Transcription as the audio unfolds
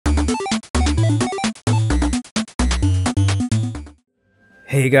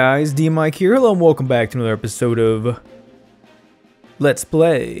Hey guys, D-Mike here. Hello and welcome back to another episode of Let's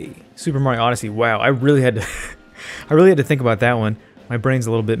Play Super Mario Odyssey. Wow, I really had to I really had to think about that one. My brain's a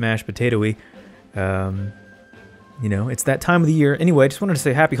little bit mashed potato-y. You know, it's that time of the year. Anyway, I just wanted to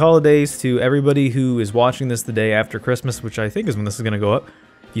say happy holidays to everybody who is watching this the day after Christmas, which I think is when this is going to go up.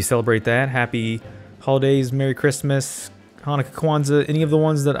 If you celebrate that, happy holidays, Merry Christmas, Hanukkah, Kwanzaa, any of the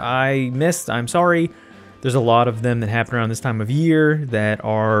ones that I missed, I'm sorry. There's a lot of them that happen around this time of year that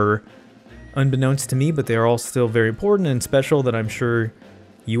are unbeknownst to me, but they are all still very important and special that I'm sure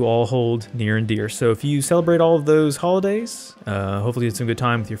you all hold near and dear. So if you celebrate all of those holidays, hopefully it's some good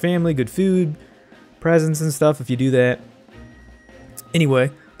time with your family, good food, presents and stuff if you do that. Anyway,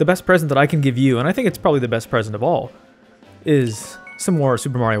 the best present that I can give you, and I think it's probably the best present of all, is some more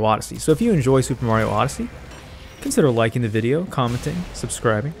Super Mario Odyssey. So if you enjoy Super Mario Odyssey, consider liking the video, commenting,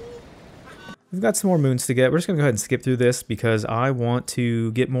 subscribing. We've got some more moons to get. We're just going to go ahead and skip through this because I want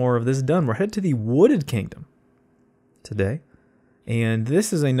to get more of this done. We're headed to the Wooded Kingdom today. And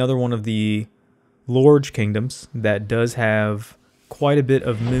this is another one of the large kingdoms that does have quite a bit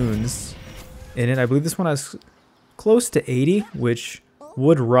of moons in it. I believe this one has close to 80, which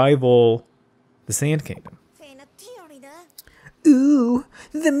would rival the Sand Kingdom. Ooh,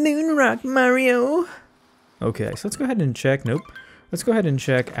 the moon rock, Mario. Okay, so let's go ahead and check. Nope. Let's go ahead and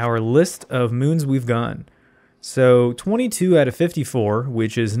check our list of moons we've gotten. So 22 out of 54,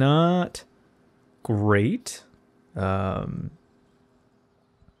 which is not great. So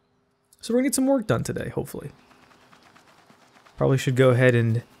we're gonna get some work done today, hopefully. Probably should go ahead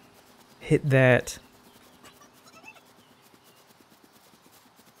and hit that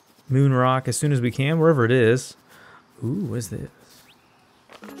moon rock as soon as we can, wherever it is. Ooh, what is this?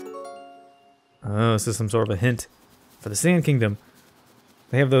 Oh, this is some sort of a hint for the Sand Kingdom.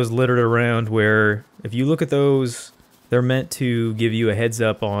 They have those littered around where, if you look at those, they're meant to give you a heads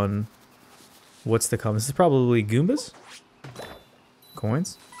up on what's to come. This is probably Goombas?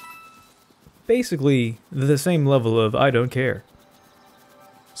 Coins? Basically, the same level of I don't care.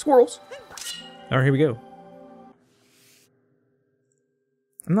 Squirrels! Alright, here we go.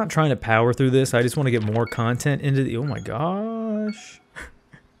 I'm not trying to power through this, I just want to get more content into the... Oh my gosh!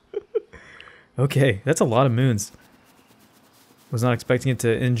 Okay, that's a lot of moons. Was not expecting it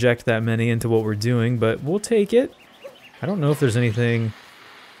to inject that many into what we're doing, but we'll take it. I don't know if there's anything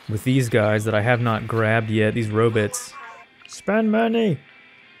with these guys that I have not grabbed yet, these robots. Spend money!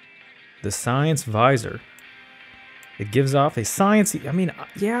 The Science Visor. It gives off a science... I mean,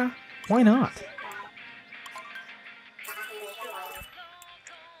 yeah, why not?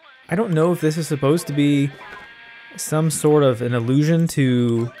 I don't know if this is supposed to be some sort of an allusion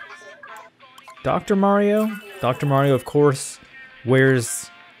to Dr. Mario. Dr. Mario, of course,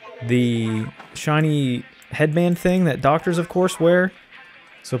 wears the shiny headband thing that doctors, of course, wear.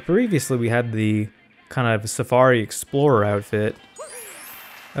 So previously we had the kind of Safari Explorer outfit.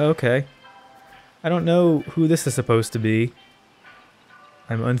 Okay. I don't know who this is supposed to be.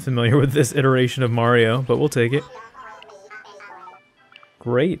 I'm unfamiliar with this iteration of Mario, but we'll take it.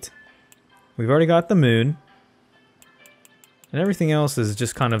 Great. We've already got the moon. And everything else is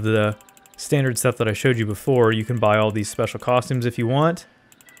just kind of the standard stuff that I showed you before. You can buy all these special costumes if you want.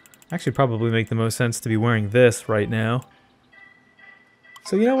 Actually, probably make the most sense to be wearing this right now.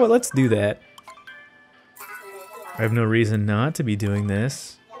 So you know what? Let's do that. I have no reason not to be doing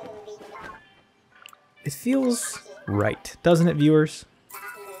this. It feels right, doesn't it, viewers?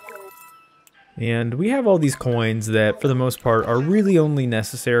 And we have all these coins that, for the most part, are really only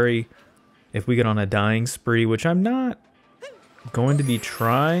necessary if we get on a dying spree, which I'm not going to be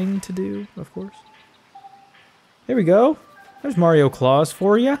trying to do, of course. There we go. There's Mario Claus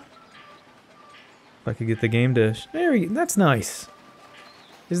for you. If I could get the game to... There we go. That's nice.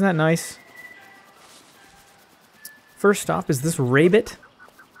 Isn't that nice? First stop is this rabbit.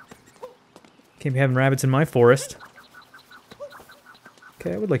 Can't be having rabbits in my forest.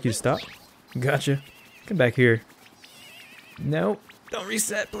 Okay, I would like you to stop. Gotcha. Come back here. No. Don't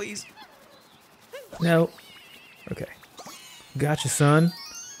reset, please. No. Okay. Gotcha, son.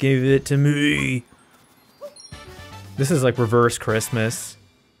 Give it to me. This is like reverse Christmas.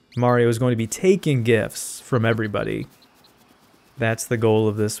 Mario is going to be taking gifts from everybody. That's the goal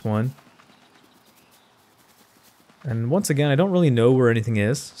of this one. And once again, I don't really know where anything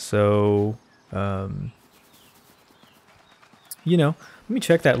is, so... you know, let me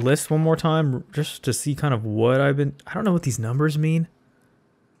check that list one more time just to see kind of what I've been... I don't know what these numbers mean.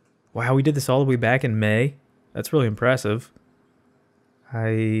 Wow, we did this all the way back in May. That's really impressive.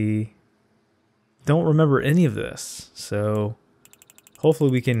 I don't remember any of this, so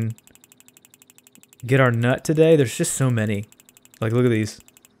Hopefully we can get our nut today. There's just so many. Like, look at these.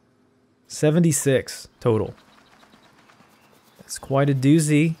 76 total. That's quite a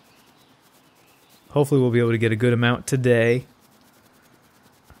doozy. Hopefully we'll be able to get a good amount today.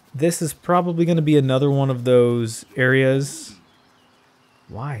 This is probably going to be another one of those areas.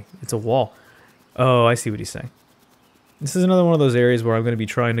 Why? It's a wall. Oh, I see what he's saying. This is another one of those areas where I'm going to be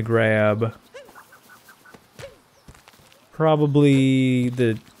trying to grab probably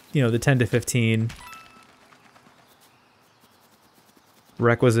the, the 10 to 15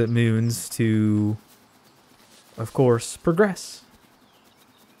 requisite moons to, of course, progress.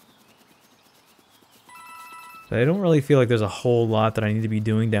 But I don't really feel like there's a whole lot that I need to be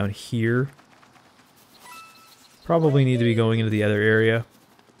doing down here. Probably need to be going into the other area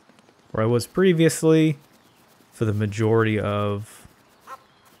where I was previously for the majority of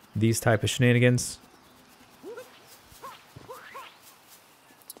these type of shenanigans.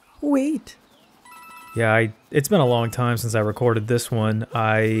 Wait. Yeah, it's been a long time since I recorded this one.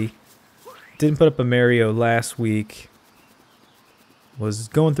 I didn't put up a Mario last week. Was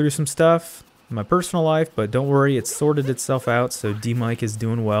going through some stuff in my personal life, but don't worry, it's sorted itself out, so D-Mike is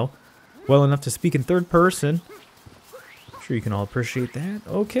doing well. Well enough to speak in third person. I'm sure you can all appreciate that.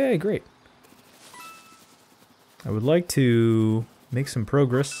 Okay, great. I would like to make some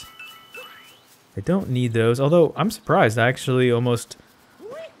progress. I don't need those, although I'm surprised. I actually almost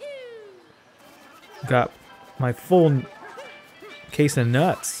got my full case of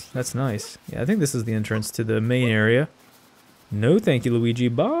nuts. That's nice. Yeah, I think this is the entrance to the main area. No thank you, Luigi.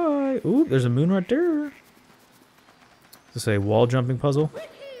 Bye. Ooh, there's a moon right there. Is this a wall jumping puzzle?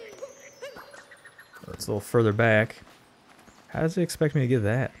 Oh, it's a little further back. How does it expect me to get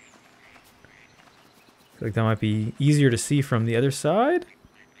that? I feel like that might be easier to see from the other side.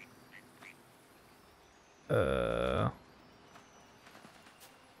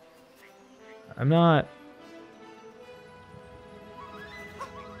 I'm not...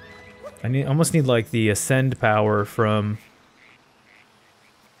 I almost need like the ascend power from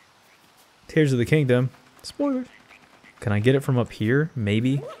Tears of the Kingdom. Spoiler. Can I get it from up here?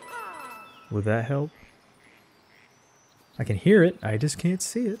 Maybe. Would that help? I can hear it. I just can't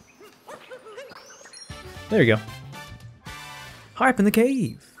see it. There you go. High up in the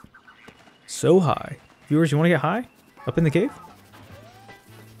cave. So high. Viewers, you want to get high? Up in the cave?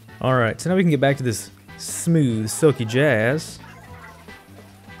 Alright, so now we can get back to this smooth, silky jazz.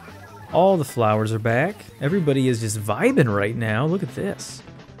 All the flowers are back. Everybody is just vibing right now. Look at this.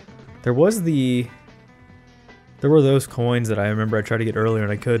 There were those coins that I remember I tried to get earlier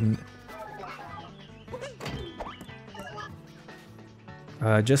and I couldn't.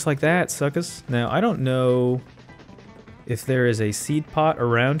 Just like that, suckers. Now, I don't know if there is a seed pot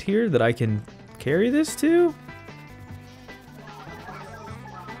around here that I can carry this to.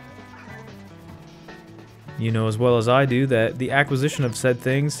 You know as well as I do that the acquisition of said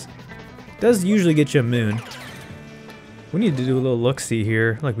things does usually get you a moon. We need to do a little look-see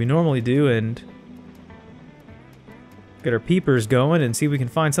here, like we normally do, and get our peepers going and see if we can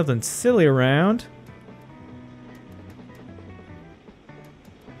find something silly around.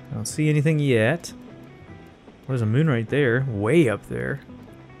 I don't see anything yet. There's a moon right there, way up there.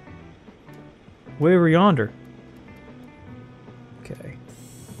 Way over yonder. Okay.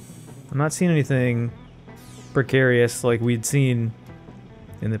 I'm not seeing anything precarious like we'd seen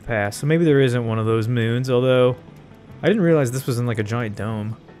in the past, so maybe there isn't one of those moons, although I didn't realize this was in like a giant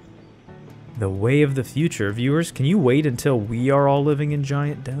dome. The way of the future. Viewers, can you wait until we are all living in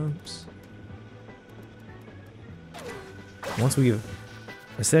giant domes? Once we've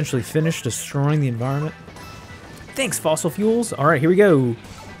essentially finished destroying the environment. Thanks, fossil fuels. Alright, here we go.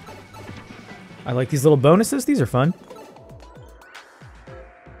 I like these little bonuses. These are fun.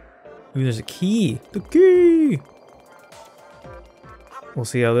 Ooh, there's a key. The key! We'll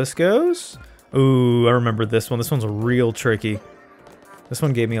see how this goes. Ooh, I remember this one. This one's real tricky. This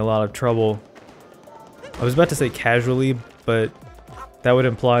one gave me a lot of trouble. I was about to say casually, but that would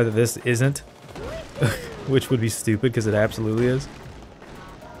imply that this isn't. Which would be stupid, because it absolutely is.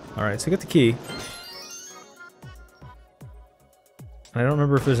 Alright, so we got the key. I don't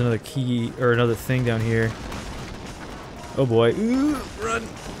remember if there's another key, or another thing down here. Oh boy. Ooh, run,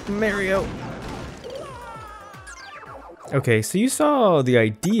 Mario. Okay, so you saw the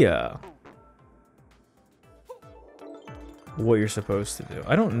idea. What you're supposed to do.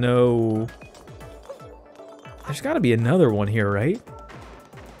 I don't know. There's got to be another one here, right?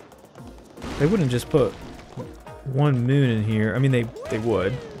 They wouldn't just put one moon in here. I mean, they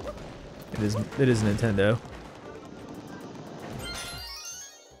would. It is Nintendo.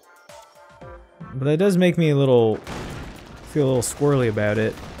 But that does make me a little feel a little squirrely about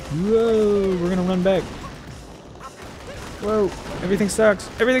it. Whoa, we're gonna run back. Whoa, everything sucks.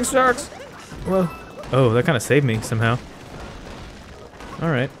 Everything sucks. Whoa. Oh, that kind of saved me somehow.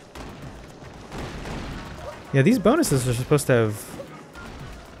 Alright. Yeah, these bonuses are supposed to have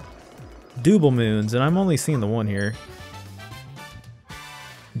double moons, and I'm only seeing the one here.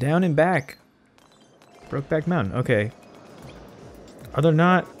 Down and back. Brokeback Mountain. Okay. Are there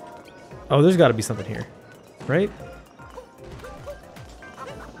not... Oh, there's got to be something here. Right?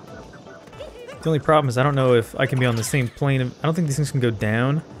 The only problem is I don't know if I can be on the same plane. I don't think these things can go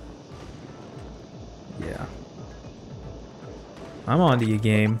down. Yeah. I'm on to you,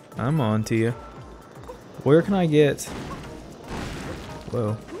 game. I'm on to you. Where can I get...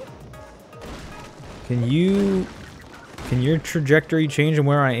 Whoa. Can you... Can your trajectory change in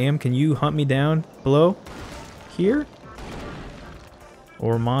where I am? Can you hunt me down below? Here?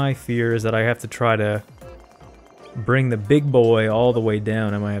 Or my fear is that I have to try to bring the big boy all the way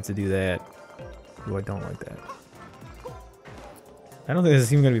down. I might have to do that. Ooh, I don't like that. I don't think this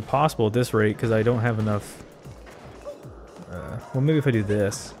is even going to be possible at this rate because I don't have enough... well, maybe if I do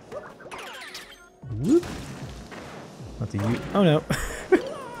this. Whoop. Not the you. Oh no.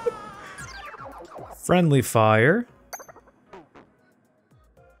 Friendly fire.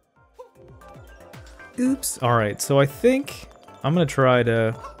 Oops. Alright, so I think I'm going to try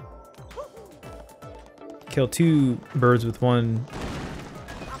to kill two birds with one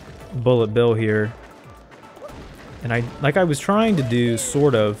bullet bill here. And I was trying to do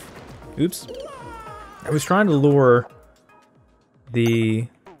sort of... Oops. I was trying to lure the...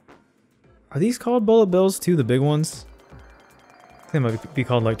 Are these called bullet bills too, the big ones? I think they might be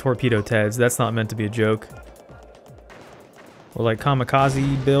called like torpedo Teds. That's not meant to be a joke. Or like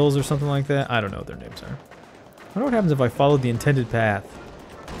kamikaze bills or something like that. I don't know what their names are. I wonder what happens if I followed the intended path.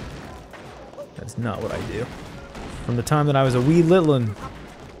 That's not what I do. From the time that I was a wee littlin',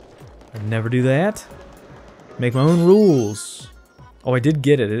 I'd never do that. Make my own rules. Oh, I did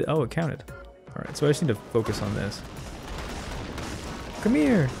get it. Oh, it counted. Alright, so I just need to focus on this. Come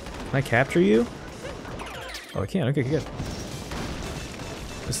here. Can I capture you? Oh, I can. Okay, good.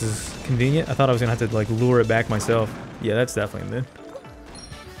 This is convenient. I thought I was going to have to, like, lure it back myself. Yeah, that's definitely mid.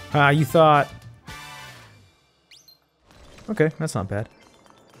 Ah, you thought. Okay, that's not bad.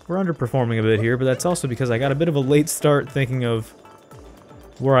 We're underperforming a bit here, but that's also because I got a bit of a late start thinking of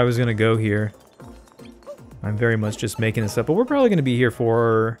where I was going to go here. I'm very much just making this up, but we're probably going to be here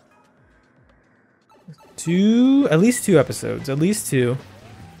for at least two episodes. At least two.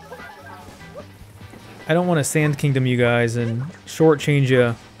 I don't want to Sand Kingdom you guys and shortchange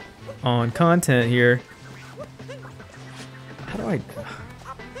you on content here. How do I...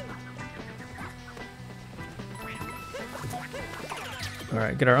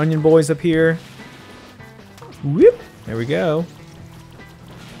 Alright, get our onion boys up here. Whoop! There we go.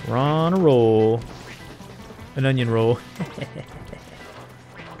 We're on a roll. An onion roll.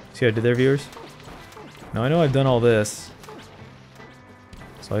 See what I did there, viewers? Now I know I've done all this,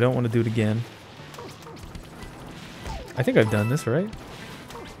 so I don't want to do it again. I think I've done this, right?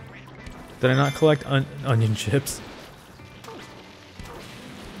 Did I not collect onion chips?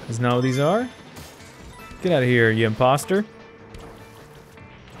 Is not what these are? Get out of here, you imposter.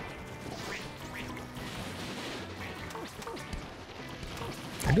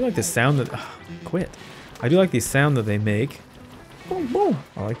 I do like the sound that... quit. I do like the sound that they make. Boom, boom.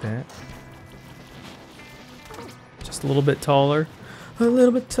 I like that. Just a little bit taller. A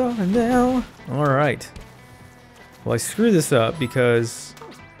little bit taller now. Alright. Well, I screwed this up because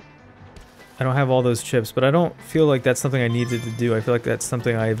I don't have all those chips, but I don't feel like that's something I needed to do. I feel like that's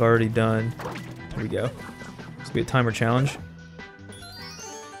something I've already done. Here we go. This will be a timer challenge.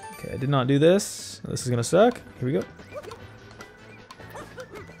 Okay, I did not do this. This is gonna suck. Here we go.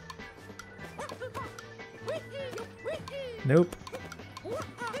 Nope.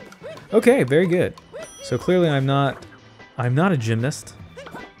 Okay, very good. So clearly I'm not a gymnast.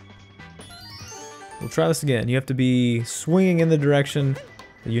 We'll try this again. You have to be swinging in the direction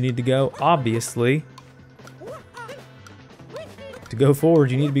that you need to go, obviously. To go forward,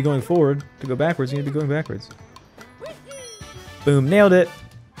 you need to be going forward. To go backwards, you need to be going backwards. Boom, nailed it.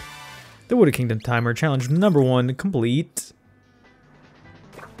 The Wooded Kingdom timer challenge number 1 complete.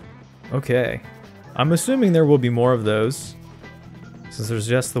 Okay. I'm assuming there will be more of those, since there's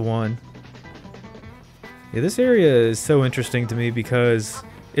just the one. Yeah, this area is so interesting to me because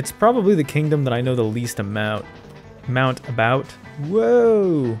it's probably the kingdom that I know the least amount about.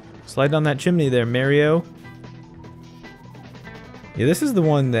 Whoa! Slide down that chimney there, Mario. Yeah, this is the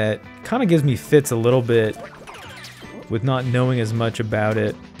one that kind of gives me fits a little bit with not knowing as much about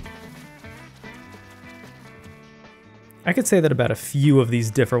it. I could say that about a few of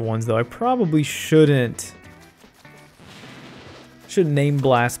these different ones, though. I probably shouldn't name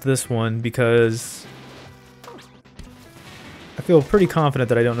blast this one because I feel pretty confident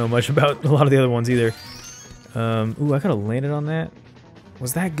that I don't know much about a lot of the other ones either. Ooh, I could have landed on that.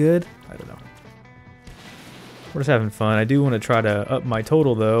 Was that good? I don't know. We're just having fun. I do want to try to up my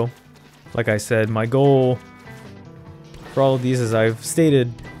total, though. Like I said, my goal for all of these, as I've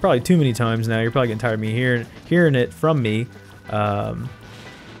stated probably too many times now, you're probably getting tired of me hearing it from me.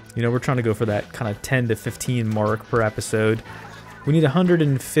 You know, we're trying to go for that kind of 10 to 15 mark per episode. We need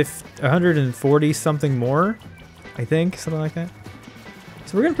 140 something more, I think, something like that.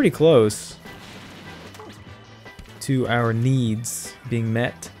 So we're getting pretty close to our needs being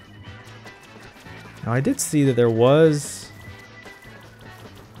met. Now I did see that there was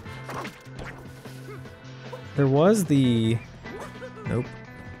the nope.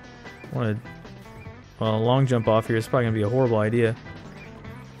 Well, a long jump off here is probably gonna be a horrible idea.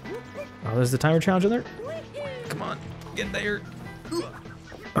 Oh, there's the timer challenge in there. Come on, get there.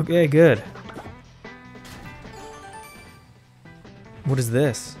 Okay, good. What is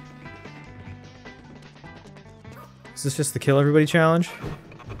this? Is this just the kill everybody challenge?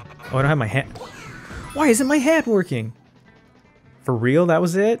 Oh, I don't have my hat. Why isn't my hat working? For real? That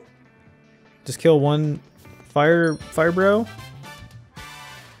was it? Just kill one fire bro?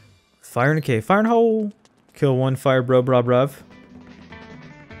 Fire in a cave. Fire in a hole. Kill one fire bro, bruv, bruv.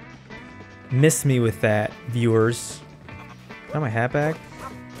 Miss me with that, viewers. Got my hat back?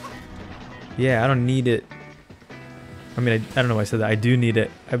 Yeah, I don't need it. I mean, I don't know why I said that. I do need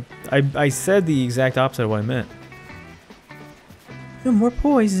it. I said the exact opposite of what I meant. No more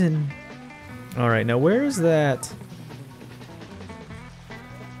poison. Alright, now where is that?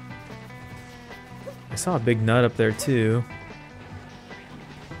 I saw a big nut up there too.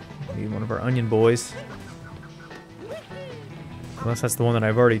 Maybe one of our onion boys. Unless that's the one that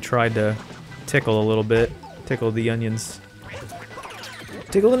I've already tried to tickle a little bit. Tickle the onions.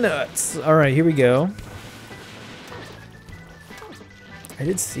 Tickle the nuts. Alright, here we go. I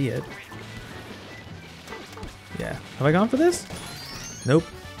did see it. Yeah. Have I gone for this? Nope.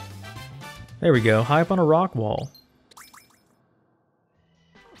 There we go. High up on a rock wall.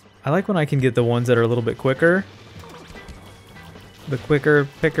 I like when I can get the ones that are a little bit quicker. The quicker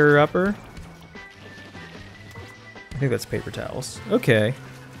picker-upper. I think that's paper towels. Okay.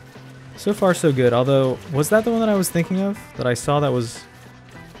 So far, so good. Although, was that the one that I was thinking of? That I saw that was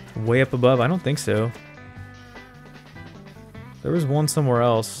way up above? I don't think so. There was one somewhere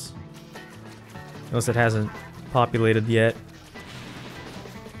else. Unless it hasn't populated yet.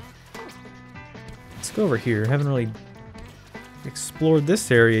 Let's go over here. Haven't really explored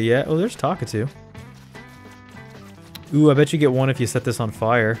this area yet. Oh, there's Talkatoo. Ooh, I bet you get one if you set this on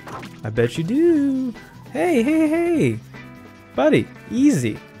fire. I bet you do. Hey, hey, hey. Buddy,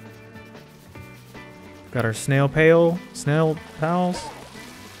 easy. Got our snail pals.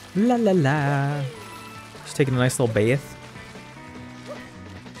 La la la. Just taking a nice little bath.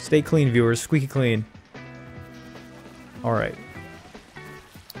 Stay clean, viewers. Squeaky clean. Alright.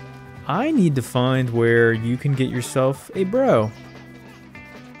 I need to find where you can get yourself a bro.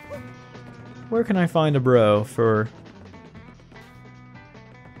 Where can I find a bro for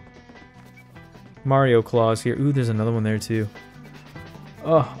Mario Claus here? Ooh, there's another one there too.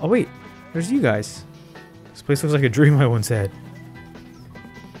 Oh wait. There's you guys. This place looks like a dream I once had.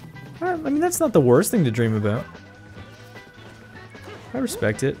 I mean, that's not the worst thing to dream about. I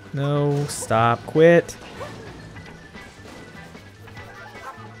respect it. No, stop, quit.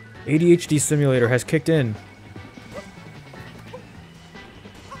 ADHD simulator has kicked in.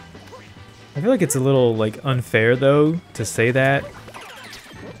 I feel like it's a little, like, unfair, though, to say that.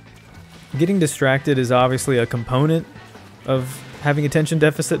 Getting distracted is obviously a component of having attention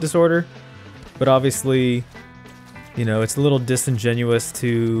deficit disorder. But obviously, you know, it's a little disingenuous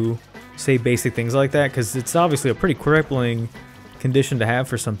to say basic things like that, because it's obviously a pretty crippling condition to have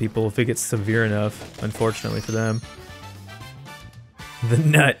for some people if it gets severe enough, unfortunately for them. The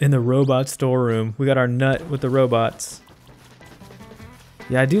nut in the robot storeroom. We got our nut with the robots.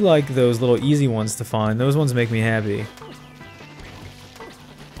 Yeah, I do like those little easy ones to find. Those ones make me happy.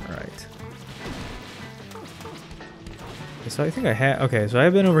 Alright. So I think I had... Okay, so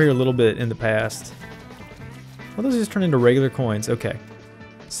I've been over here a little bit in the past. Well, those just turn into regular coins. Okay.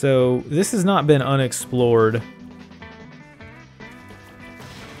 So, this has not been unexplored.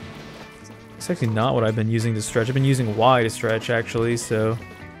 It's actually not what I've been using to stretch. I've been using Y to stretch, actually, so...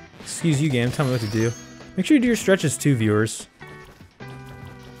 Excuse you, game. Tell me what to do. Make sure you do your stretches, too, viewers.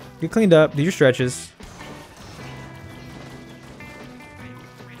 Get cleaned up. Do your stretches.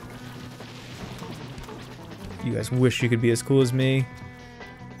 You guys wish you could be as cool as me.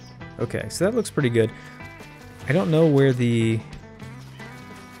 Okay, so that looks pretty good. I don't know where the...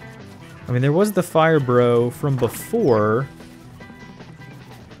 I mean, there was the fire bro from before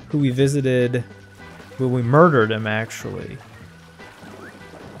who we visited. Well, we murdered him, actually.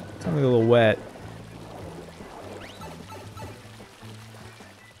 It's only a little wet.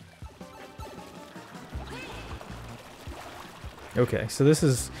 Okay, so this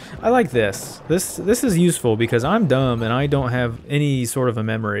is... I like this. This is useful because I'm dumb and I don't have any sort of a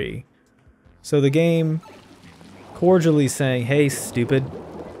memory. So the game cordially saying, hey, stupid,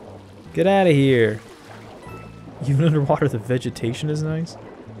 get out of here. Even underwater, the vegetation is nice.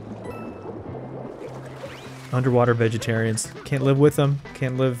 Underwater vegetarians. Can't live with them.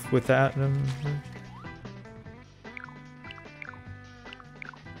 Can't live without them.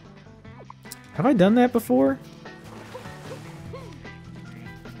 Have I done that before?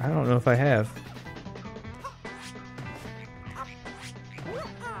 I don't know if I have.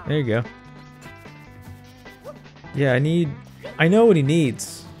 There you go. Yeah, I know what he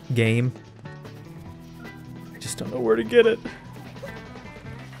needs, game. I just don't know where to get it.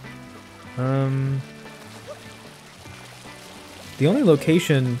 The only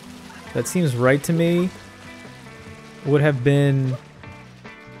location that seems right to me would have been...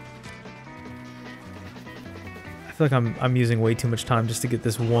 I feel like I'm using way too much time just to get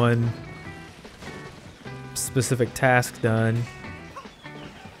this one specific task done.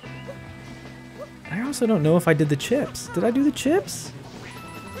 I also don't know if I did the chips. Did I do the chips?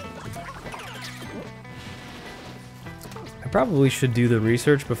 I probably should do the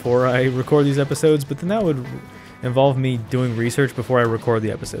research before I record these episodes, but then that would involve me doing research before I record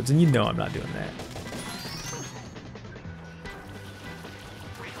the episodes, and you know I'm not doing that.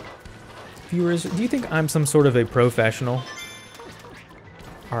 Viewers, do you think I'm some sort of a professional?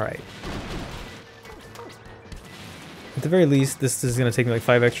 Alright. At the very least, this is going to take me like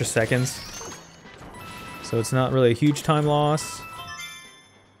 5 extra seconds. So it's not really a huge time loss.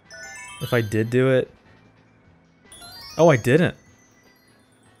 If I did do it. Oh, I didn't.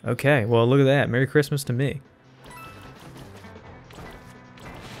 Okay, well look at that. Merry Christmas to me.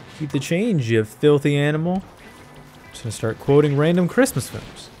 Keep the change, you filthy animal. Just gonna start quoting random Christmas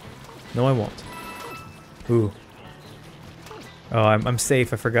films. No, I won't. Ooh. Oh, I'm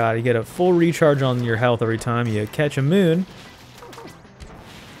safe. I forgot. You get a full recharge on your health every time you catch a moon.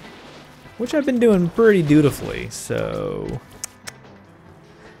 Which I've been doing pretty dutifully, so...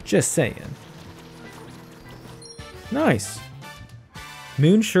 Just saying. Nice.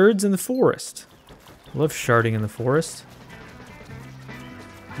 Moon shards in the forest. Love sharding in the forest.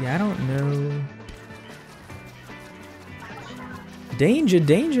 Yeah, I don't know... Danger,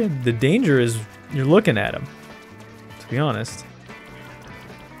 danger. The danger is you're looking at him, to be honest.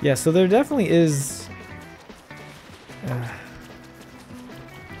 Yeah, so there definitely is... there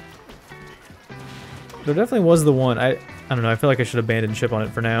definitely was the one. I don't know, I feel like I should abandon ship on it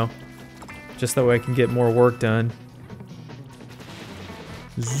for now. Just that way I can get more work done.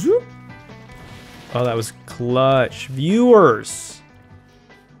 Zoop! Oh, that was clutch. Viewers!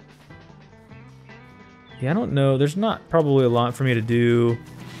 Yeah, I don't know. There's not probably a lot for me to do.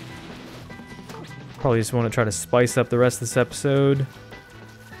 Probably just want to try to spice up the rest of this episode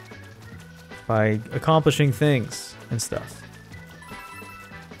by accomplishing things and stuff.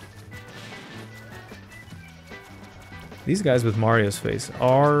 These guys with Mario's face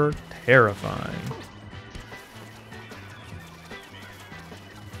are terrifying.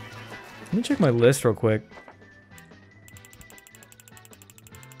 Let me check my list real quick.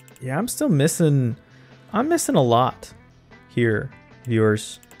 Yeah, I'm still missing... I'm missing a lot here,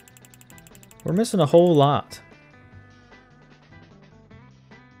 viewers. We're missing a whole lot.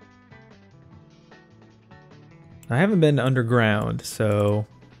 I haven't been underground, so...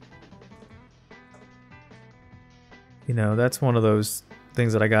 You know, that's one of those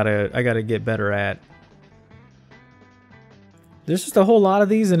things that I gotta get better at. There's just a whole lot of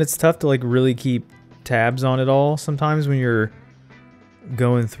these, and it's tough to like really keep tabs on it all sometimes when you're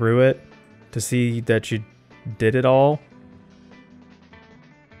going through it. To see that you did it all.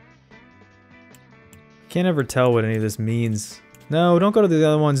 Can't ever tell what any of this means. No, don't go to the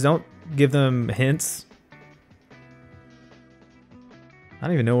other ones. Don't give them hints. I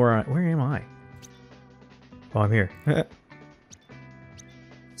don't even know where am I? Oh, I'm here.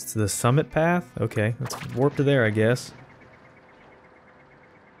 It's the summit path? Okay, let's warp to there, I guess.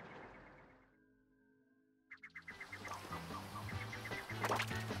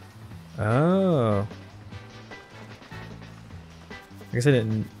 Oh. I guess I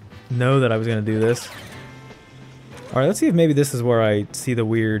didn't know that I was going to do this. Alright, let's see if maybe this is where I see the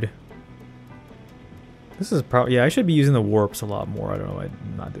weird This is probably... Yeah, I should be using the warps a lot more. I don't know why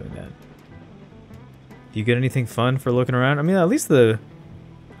I'm not doing that. Do you get anything fun for looking around? I mean, at least the...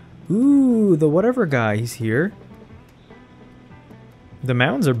 Ooh, the whatever guy. He's here. The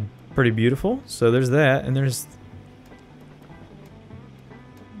mountains are pretty beautiful. So there's that. And there's...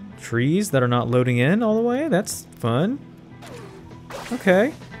 trees that are not loading in all the way. That's fun.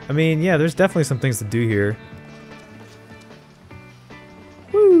 Okay. I mean, yeah, there's definitely some things to do here.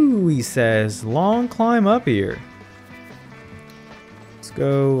 Woo, he says. Long climb up here. Let's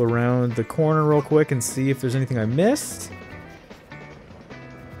go around the corner real quick and see if there's anything I missed.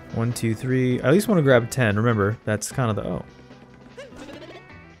 1, 2, 3. I at least want to grab 10. Remember, that's kind of the... Oh.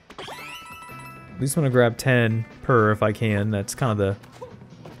 At least want to grab 10 per if I can. That's kind of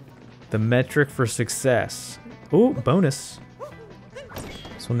the metric for success. Oh, bonus.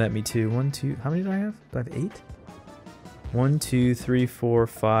 This one net me 2. 1, 2. How many did I have? Do I have 8? 1, 2, 3, 4,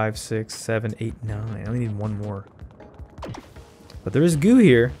 5, 6, 7, 8, 9. I only need one more. But there is goo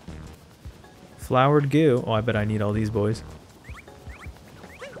here. Flowered goo. Oh, I bet I need all these boys.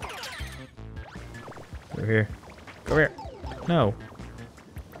 Go here. Go here. No.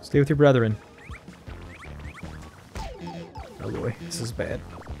 Stay with your brethren. Oh boy, this is bad.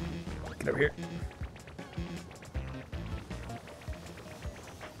 Get over here.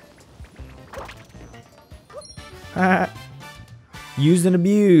 Ha! Used and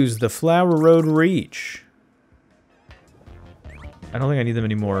abused. The Flower Road Reach. I don't think I need them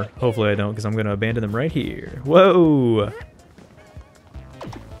anymore. Hopefully I don't, because I'm going to abandon them right here. Whoa!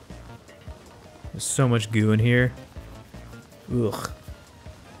 There's so much goo in here. Ugh.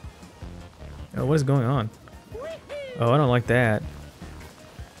 Oh, what is going on? Oh, I don't like that.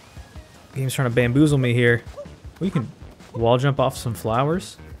 Game's trying to bamboozle me here. Well, you can wall jump off some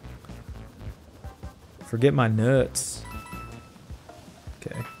flowers. Forget my nuts.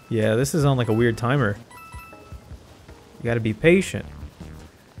 Okay. Yeah, this is on like a weird timer. You gotta be patient.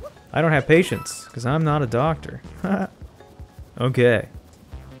 I don't have patience, because I'm not a doctor. Okay.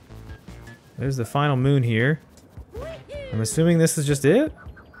 There's the final moon here. I'm assuming this is just it?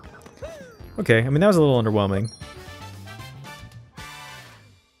 Okay, I mean, that was a little underwhelming.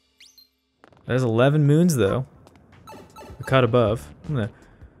 There's 11 moons, though. A cut above. I'm gonna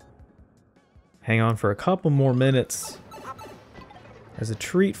hang on for a couple more minutes as a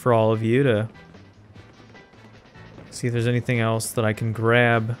treat for all of you to see if there's anything else that I can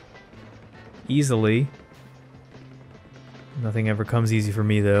grab easily. Nothing ever comes easy for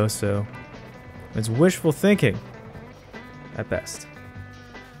me, though, so it's wishful thinking at best.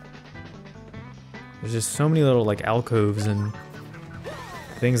 There's just so many little, like, alcoves and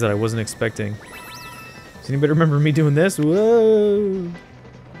things that I wasn't expecting. Does anybody remember me doing this? Whoa!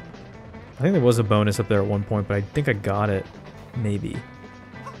 I think there was a bonus up there at one point, but I think I got it. Maybe.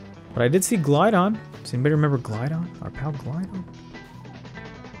 But I did see Glidon. Does anybody remember Glidon? Our pal Glidon?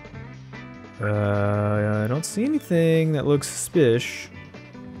 I don't see anything that looks suspicious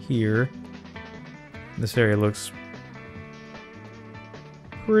here. This area looks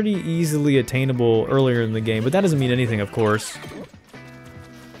pretty easily attainable earlier in the game, but that doesn't mean anything, of course.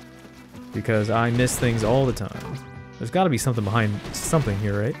 Because I miss things all the time. There's got to be something behind something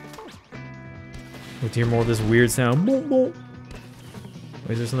here, right? Let's hear more of this weird sound. Boom, boom.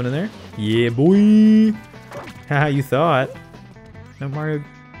 Wait, is there something in there? Yeah, boy! Haha, you thought. No, Mario.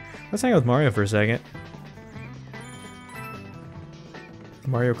 Let's hang out with Mario for a second.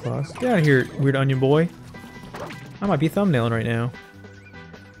 Mario Claus. Get out of here, weird onion boy. I might be thumbnailing right now.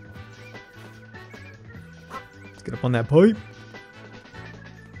 Let's get up on that pipe.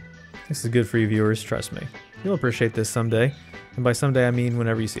 This is good for you viewers, trust me. You'll appreciate this someday. And by someday, I mean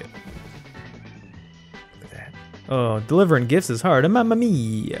whenever you see it. Look at that. Oh, delivering gifts is hard. Mamma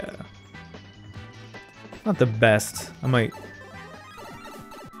mia. Not the best. I might...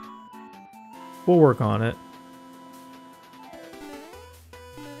 We'll work on it.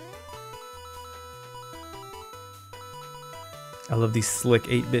 I love these slick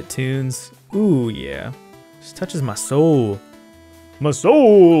 8-bit tunes. Ooh, yeah. Just touches my soul. My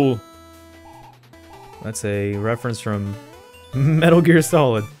soul! That's a reference from Metal Gear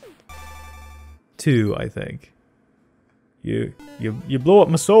Solid 2, I think. You blow up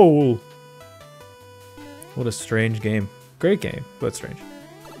my soul. What a strange game. Great game, but strange.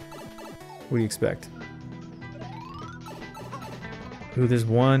 What do you expect? Ooh, there's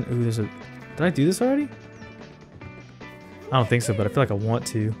one. Ooh, there's a... Did I do this already? I don't think so, but I feel like I want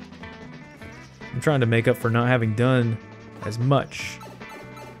to. I'm trying to make up for not having done as much.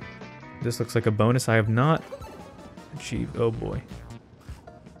 This looks like a bonus I have not achieved. Oh boy.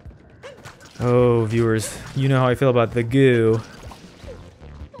 Oh, viewers, you know how I feel about the goo.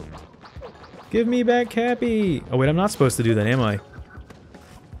 Give me back Cappy! Oh wait, I'm not supposed to do that, am I?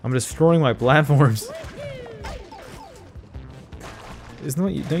 I'm destroying my platforms. Isn't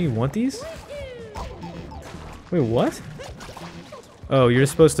what don't you want these? Wait, what? Oh, you're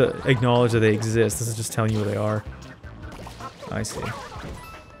just supposed to acknowledge that they exist. This is just telling you where they are. I see.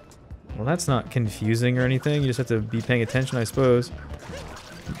 Well, that's not confusing or anything. You just have to be paying attention, I suppose.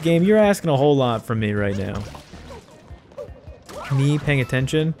 Game, you're asking a whole lot from me right now. Me paying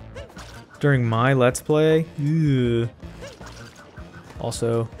attention during my Let's Play? Ugh.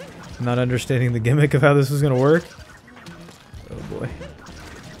 Also, not understanding the gimmick of how this was gonna work. Oh boy.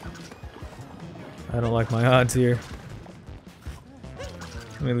 I don't like my odds here.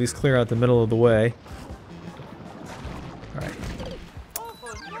 Let me at least clear out the middle of the way. Alright.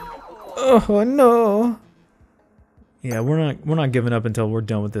 Oh no! Yeah, we're not giving up until we're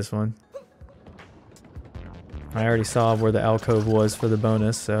done with this one. I already saw where the alcove was for the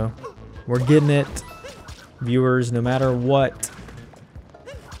bonus, so we're getting it, viewers, no matter what.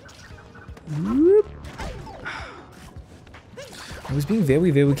 Whoop. I was being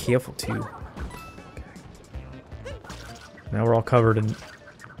very, very careful too. Okay. Now we're all covered in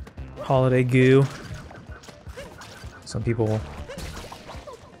holiday goo. Some people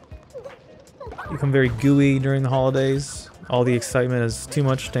become very gooey during the holidays. All the excitement is too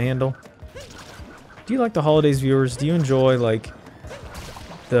much to handle. Do you like the holidays, viewers? Do you enjoy like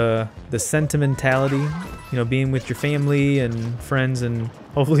the sentimentality, you know, being with your family and friends, and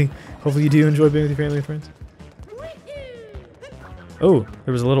hopefully you do enjoy being with your family and friends? Oh,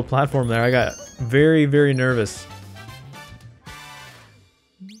 there was a little platform there. I got very, very nervous.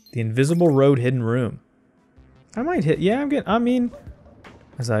 The invisible road hidden room. I might hit, yeah, I mean,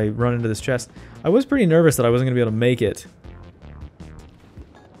 as I run into this chest, I was pretty nervous that I wasn't gonna be able to make it.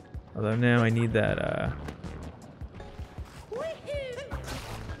 Although now I need that,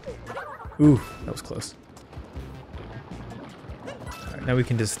 Ooh, that was close. Alright, now we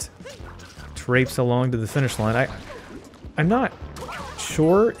can just traipse along to the finish line. I'm not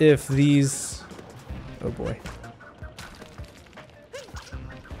sure if these... Oh boy.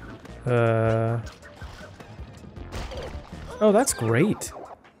 Oh, that's great.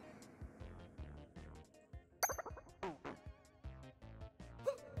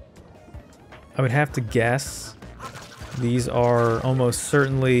 I would have to guess these are almost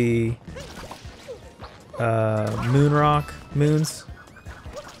certainly moon rock moons.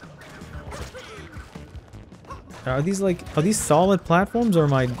 Are these solid platforms, or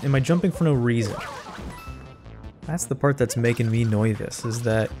am I jumping for no reason? That's the part that's making me nervous, is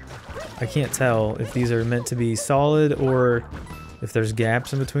that I can't tell if these are meant to be solid or if there's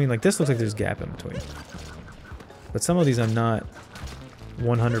gaps in between. Like this looks like there's gap in between. But some of these I'm not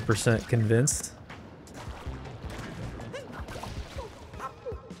 100% convinced.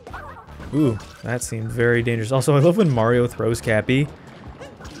 Ooh, that seemed very dangerous. Also, I love when Mario throws Cappy.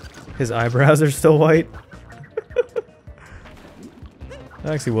 His eyebrows are still white.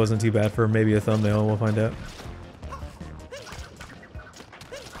 That actually wasn't too bad for maybe a thumbnail, we'll find out.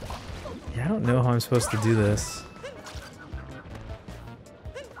 Yeah, I don't know how I'm supposed to do this.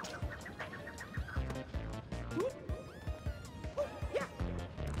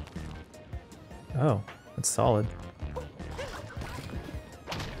 Oh, that's solid.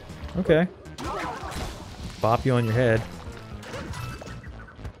 Okay. Bop you on your head.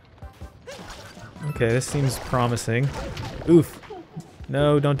 Okay, this seems promising. Oof.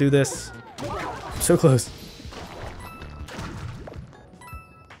 No, don't do this. I'm so close.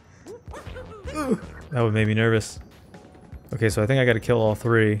 Ooh, that would make me nervous. Okay, so I think I gotta kill all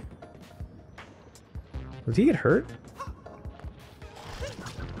three. Did he get hurt?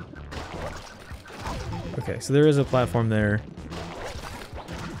 Okay, so there is a platform there.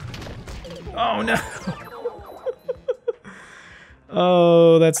 Oh no!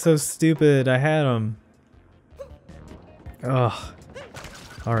 Oh, that's so stupid. I had him. Ugh.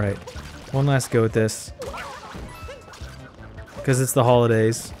 Alright. One last go at this. Because it's the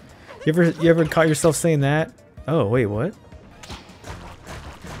holidays. You ever caught yourself saying that? Oh, wait, what?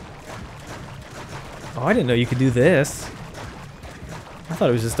 Oh, I didn't know you could do this. I thought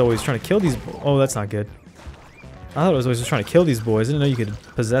it was just always trying to kill these oh, that's not good. I thought it was always just trying to kill these boys. I didn't know you could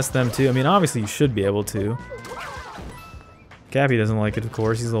possess them too. I mean, obviously you should be able to. Cappy doesn't like it, of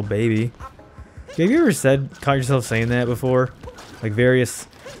course. He's a little baby. Have you ever caught yourself saying that before? Like various,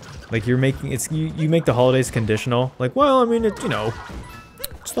 like you're making, you make the holidays conditional. Like, well, I mean, you know,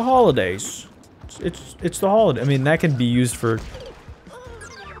 it's the holidays. It's the holiday. I mean, that can be used for...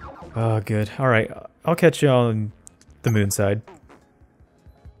 Oh, good. Alright, I'll catch you on the moon side.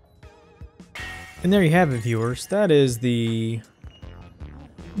 And there you have it, viewers. That is the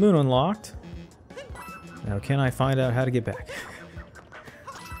moon unlocked. Now, can I find out how to get back?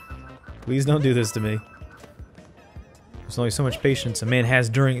 Please don't do this to me. There's only so much patience a man has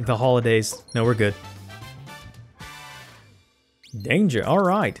during the holidays. No, we're good. Danger. All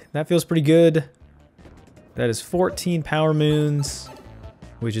right. That feels pretty good. That is 14 power moons,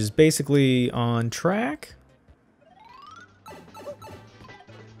 which is basically on track.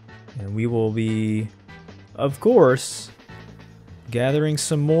 And we will be, of course, gathering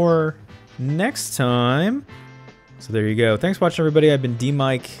some more next time. So there you go. Thanks for watching, everybody. I've been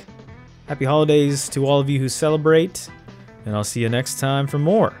D-Mike. Happy holidays to all of you who celebrate. And I'll see you next time for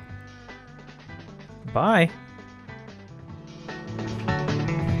more. Bye.